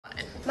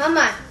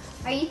Mama,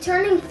 are you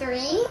turning 3?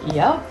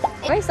 Yep.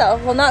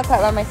 Myself, well, not quite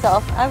by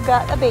myself. I've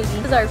got a baby.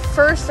 This is our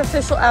first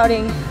official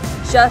outing,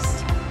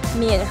 just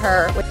me and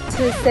her.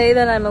 To say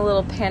that I'm a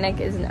little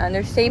panicked is an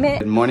understatement.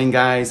 Good morning,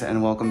 guys,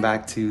 and welcome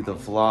back to the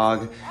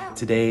vlog.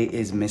 Today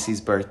is Missy's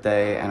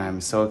birthday, and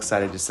I'm so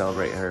excited to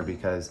celebrate her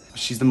because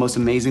she's the most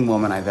amazing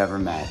woman I've ever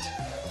met,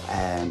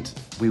 and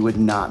we would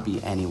not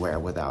be anywhere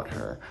without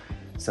her.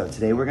 So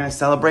today we're gonna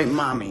celebrate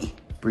Mommy.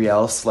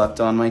 Brielle slept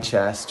on my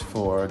chest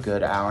for a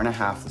good hour and a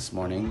half this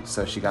morning,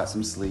 so she got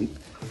some sleep.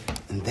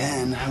 And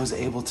then I was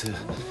able to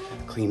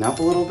clean up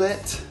a little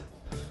bit.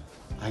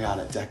 I got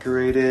it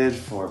decorated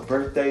for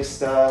birthday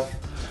stuff.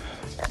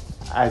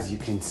 As you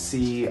can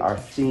see, our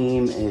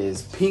theme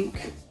is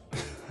pink.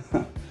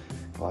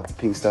 Lots of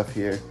pink stuff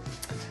here.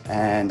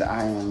 And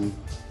I am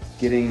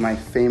getting my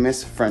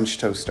famous French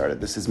toast started.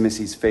 This is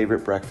Missy's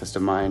favorite breakfast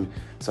of mine.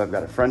 So I've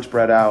got a French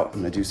bread out. I'm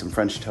gonna do some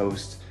French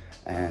toast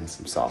and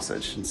some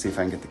sausage and see if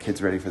I can get the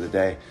kids ready for the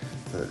day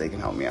so that they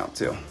can help me out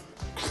too.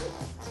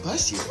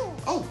 Bless you.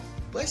 Oh,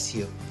 bless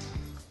you.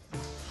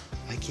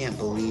 I can't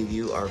believe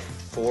you are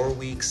 4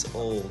 weeks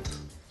old.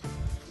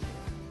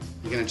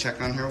 You gonna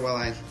check on her while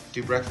I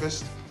do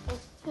breakfast?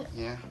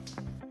 Yeah.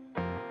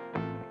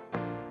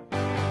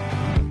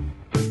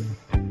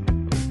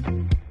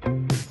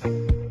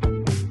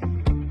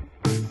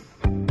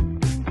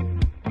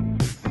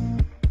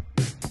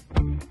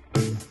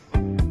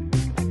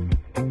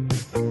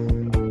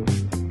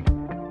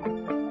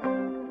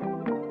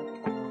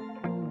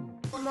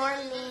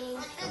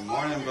 Good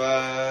morning,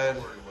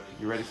 bud.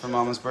 You ready for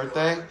Mama's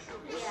birthday?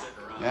 Yeah.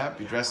 Yep,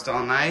 you dressed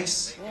all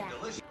nice? Yeah.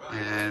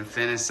 And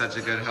Finn is such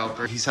a good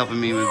helper. He's helping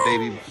me with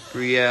baby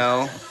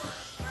Brielle.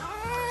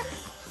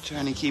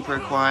 Trying to keep her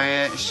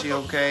quiet. Is she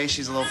okay?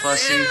 She's a little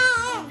fussy.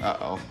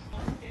 Uh-oh.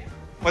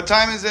 What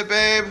time is it,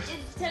 babe?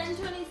 It's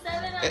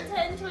 10:27.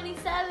 I'm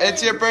 10:27.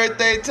 It's your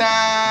birthday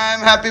time.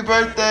 Happy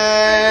birthday.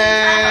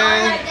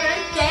 On my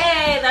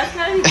birthday. That's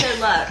gotta be good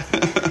luck.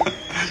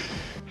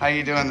 How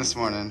you doing this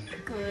morning?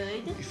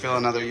 Good. You feel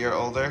another year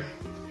older?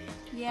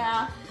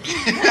 Yeah.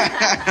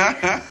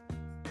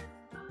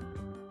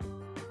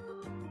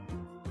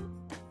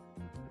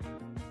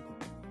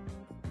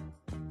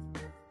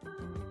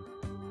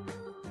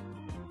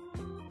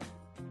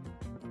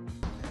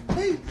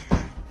 Hey,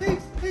 hey,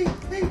 hey,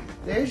 hey.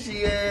 There she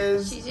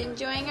is. She's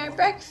enjoying our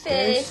breakfast.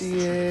 There she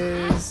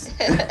is.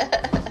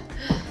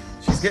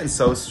 She's getting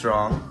so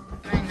strong.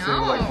 I know. She's able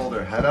to like hold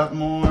her head up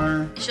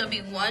more. She'll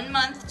be 1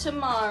 month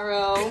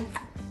tomorrow.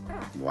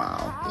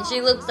 Wow. And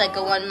she looks like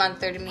a 1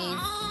 monther to me.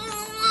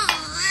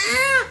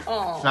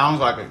 Oh. Sounds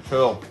like it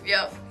too.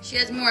 Yep. She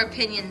has more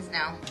opinions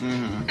now.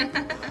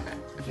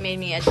 Mm-hmm. Made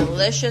me a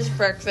delicious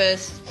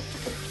breakfast.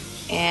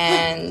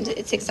 And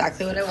it's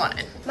exactly what I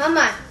wanted.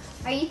 Mama,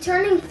 are you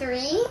turning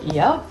 3?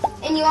 Yep.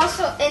 And you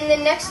also, and the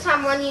next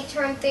time when you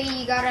turn 3,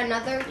 you got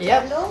another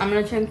candle? I'm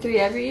gonna turn 3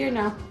 every year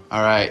now.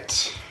 All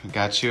right, we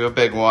got you a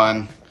big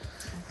one.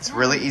 It's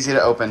really easy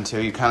to open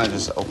too. You kind of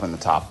just open the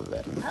top of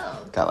it.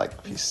 Oh. Got like a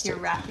piece Your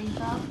of wrapping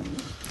top?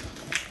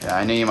 Yeah,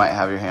 I knew you might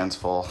have your hands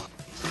full.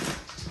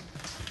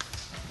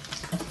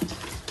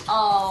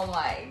 Oh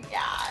my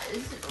gosh.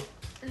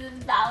 This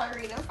is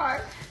ballerina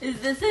part. Is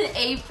this an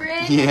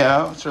apron?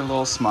 Yeah, it's her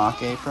little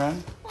smock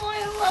apron. Oh,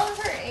 I love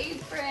her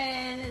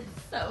apron.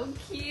 It's so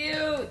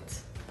cute.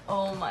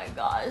 Oh my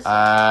gosh.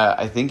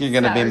 I think you're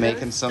gonna be Sourdough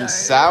making some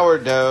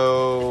starter.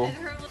 sourdough. And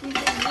her she's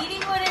been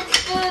eating wooden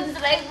spoons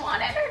and I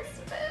wanted her spoons.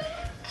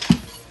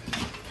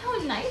 How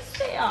nice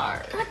they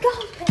are.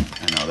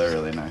 I know, they're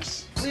really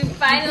nice. We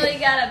finally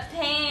got a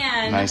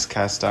pan. Nice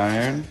cast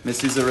iron.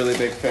 Missy's a really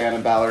big fan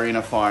of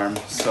Ballerina Farm,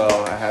 so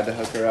I had to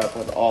hook her up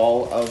with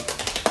all of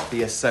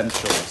the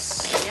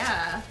essentials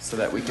Yeah. so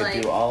that we could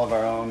Like- do all of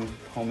our own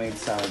homemade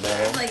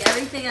sourdough. Like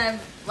everything I've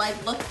like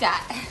looked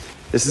at.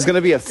 This is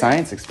gonna be a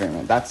science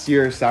experiment. That's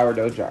your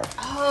sourdough jar.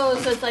 Oh,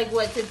 so it's like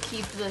what to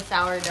keep the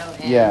sourdough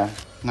in. Yeah.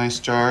 Nice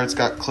jar. It's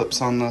got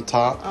clips on the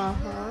top.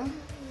 Uh-huh.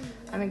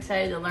 I'm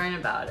excited to learn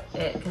about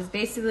it because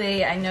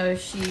basically I know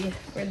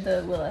where'd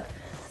the Willa?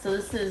 So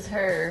this is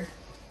her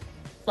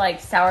like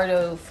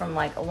sourdough from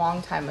like a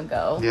long time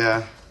ago.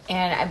 Yeah.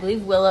 And I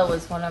believe Willa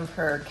was one of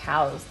her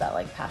cows that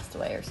like passed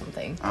away or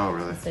something. Oh,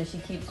 really? So she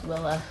keeps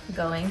Willa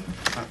going.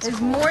 That's There's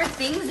cool. more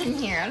things in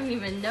here. I don't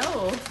even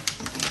know.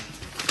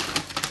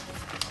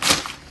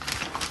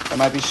 That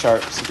might be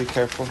sharp, so be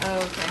careful. Oh,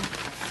 okay.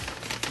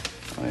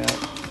 Oh, yeah.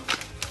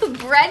 The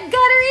bread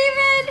gutter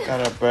even?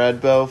 Got a bread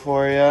bow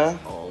for you.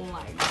 Oh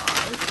my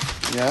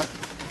gosh. Yep.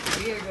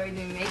 We are going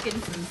to be making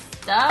some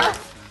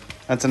stuff.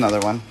 That's another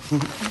one.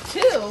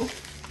 2.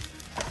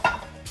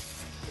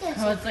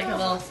 Oh, it's like a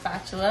little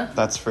spatula.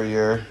 That's for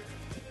your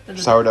For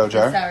sourdough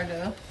jar.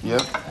 Sourdough.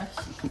 Yep.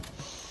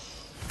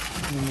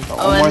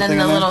 Oh, and then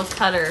the little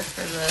cutter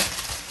for the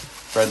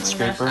bread oh my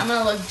scraper. gosh, I'm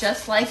gonna look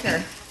just like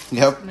her.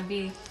 Yep. I'm gonna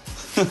be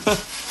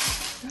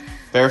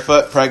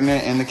Barefoot,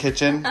 pregnant, in the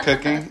kitchen,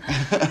 cooking.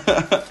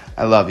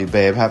 I love you,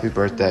 babe. Happy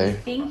birthday.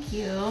 Thank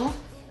you.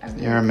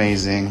 You're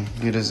amazing.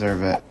 You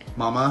deserve it.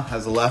 Mama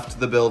has left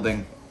the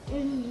building.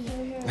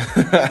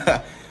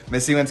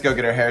 Missy went to go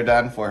get her hair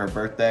done for her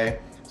birthday,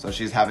 so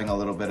she's having a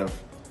little bit of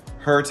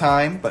her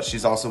time, but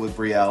she's also with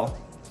Brielle.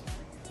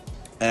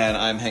 And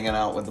I'm hanging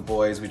out with the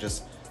boys. We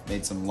just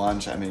made some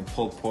lunch. I made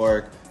pulled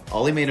pork.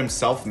 Ollie made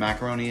himself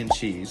macaroni and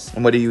cheese.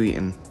 And what are you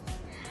eating?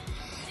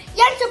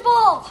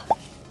 Lunchable!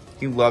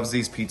 He loves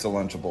these pizza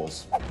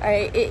Lunchables. All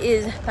right, it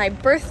is my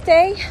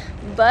birthday,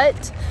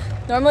 but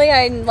normally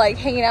I'm like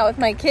hanging out with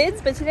my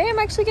kids, but today I'm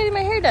actually getting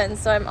my hair done,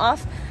 so I'm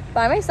off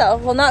by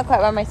myself. Well, not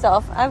quite by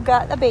myself. I've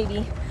got a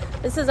baby.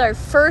 This is our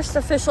first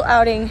official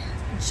outing,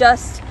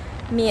 just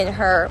me and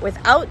her,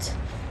 without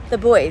the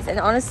boys. And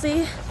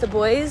honestly, the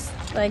boys,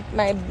 like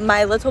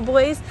my little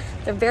boys,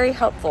 they're very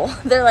helpful.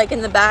 They're like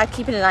in the back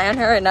keeping an eye on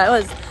her, and I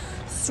was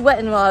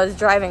sweating while I was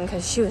driving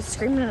because she was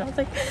screaming, and I was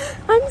like,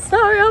 I'm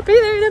sorry, I'll be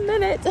there in a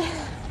minute.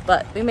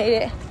 But we made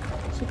it.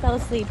 She fell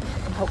asleep,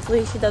 and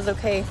hopefully she does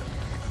okay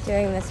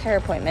during this hair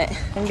appointment.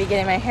 I'm gonna be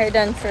getting my hair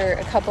done for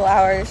a couple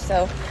hours,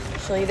 so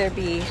she'll either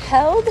be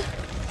held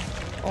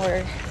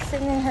or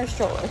sitting in her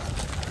stroller.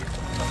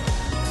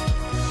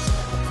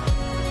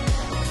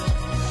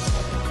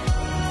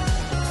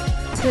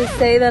 To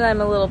say that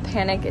I'm a little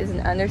panicked is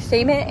an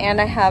understatement,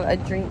 and I have a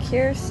drink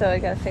here, so I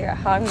gotta figure out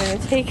how I'm gonna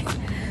take.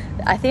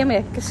 I think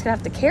I'm just gonna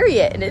have to carry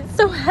it, and it's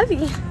so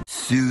heavy.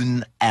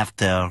 Soon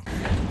after.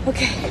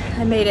 Okay,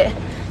 I made it.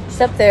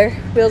 It's up there,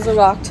 wheels are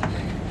locked.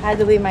 I had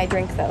to leave my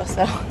drink though,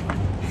 so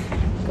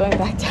going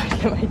back down to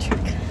get my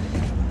drink.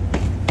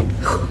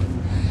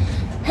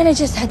 And I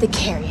just had to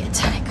carry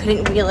it. I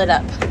couldn't wheel it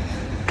up.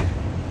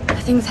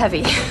 The thing's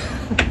heavy.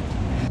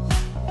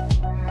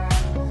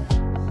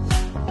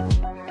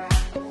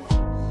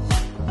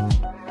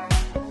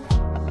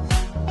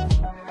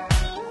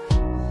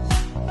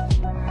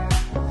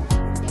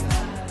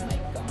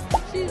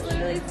 She's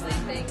literally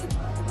sleeping.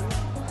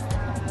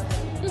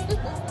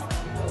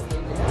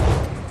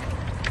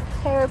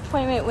 Hair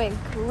appointment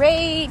went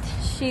great.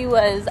 She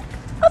was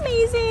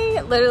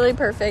amazing, literally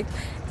perfect.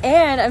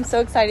 And I'm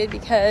so excited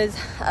because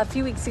a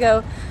few weeks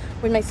ago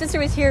when my sister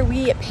was here,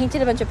 we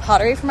painted a bunch of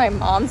pottery for my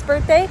mom's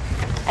birthday,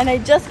 and I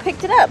just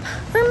picked it up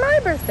for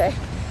my birthday.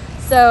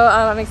 So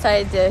I'm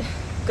excited to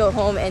go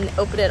home and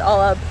open it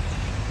all up.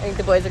 I think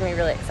the boys are gonna be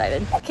really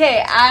excited.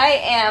 Okay,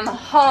 I am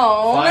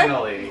home.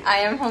 Finally. I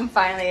am home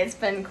finally. It's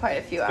been quite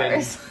a few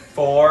hours.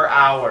 4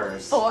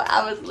 hours. 4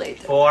 hours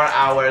later. 4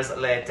 hours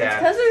later.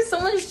 Because there's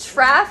so much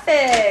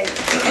traffic.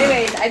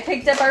 Anyways, I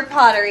picked up our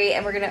pottery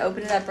and we're gonna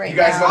open it up right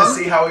now. You guys want to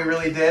see how we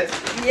really did?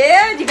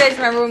 Yeah, do you guys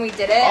remember when we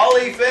did it?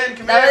 Ollie, Finn,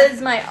 come That here. was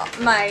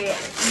my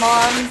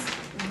mom's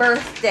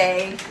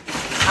birthday.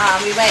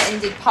 We went and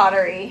did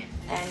pottery,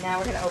 and now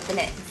we're gonna open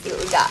it and see what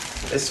we got.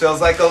 This feels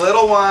like a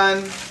little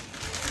one.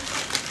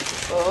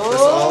 Oh,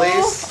 This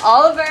Ollie's.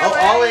 Oliver, Oh,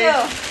 where Ollie.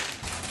 are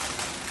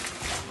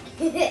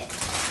you?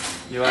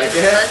 You like Let's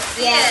it?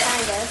 see Yeah, it.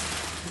 kind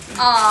of.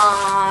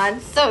 Aw,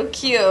 it's so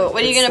cute.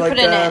 What are you gonna put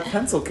in it?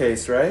 Pencil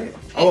case, right?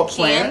 A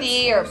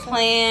candy or a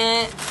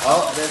plant?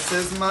 Oh, this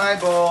is my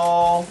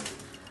bowl.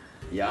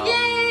 Yum.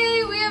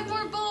 Yay, we have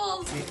more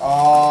bowls.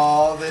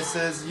 Oh, this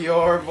is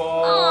your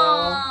bowl.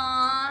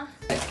 Aww.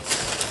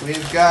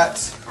 We've got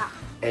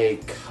a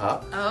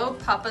cup, Oh,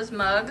 Papa's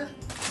mug.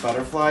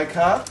 butterfly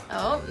cup.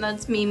 Oh,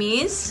 that's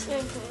Mimi's.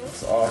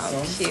 It's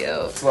awesome.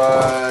 Cute. This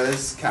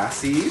was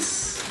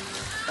Cassie's,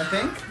 I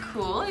think.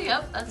 Cool,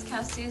 yep, that's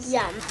Cassie's.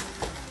 Yum.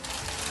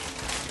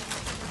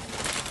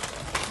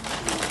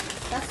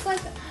 That's like.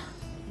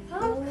 How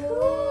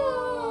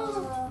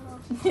cool!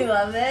 You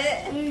love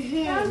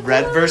it?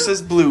 Red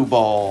versus blue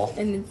bowl.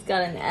 And it's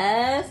got an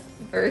S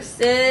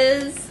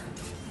versus.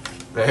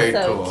 Very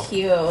So cool.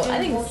 cute. I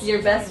think this is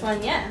your best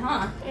one yet,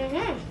 huh?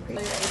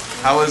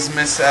 How was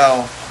Miss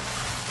L?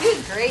 She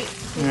was great.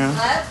 She Yeah.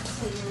 slept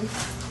and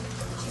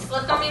she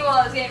slept on me while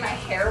I was getting my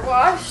hair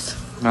washed.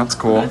 That's It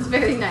cool. was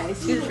very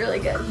nice. She was really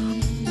good.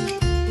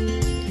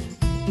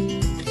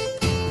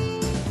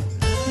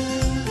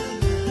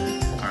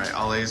 Alright,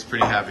 Ollie's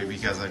pretty happy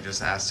because I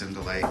just asked him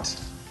to light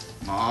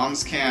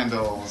Mom's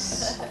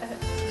candles.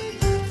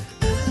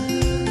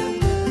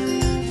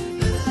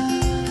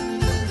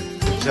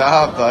 Good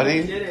job,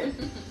 buddy.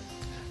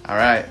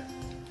 Alright.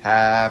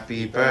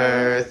 Happy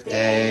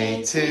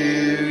birthday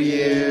to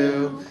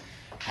you.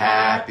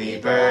 Happy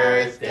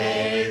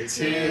birthday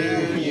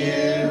to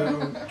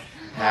you.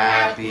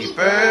 Happy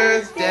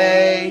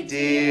birthday,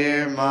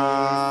 dear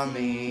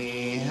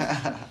mommy.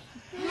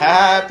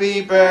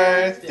 Happy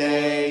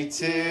birthday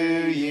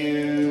to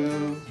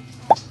you.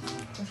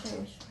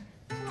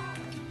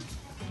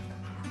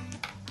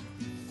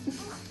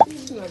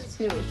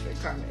 She was for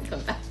Carmen to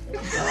come back. That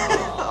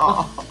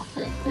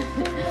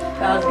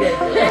was good.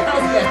 That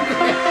was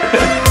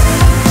good.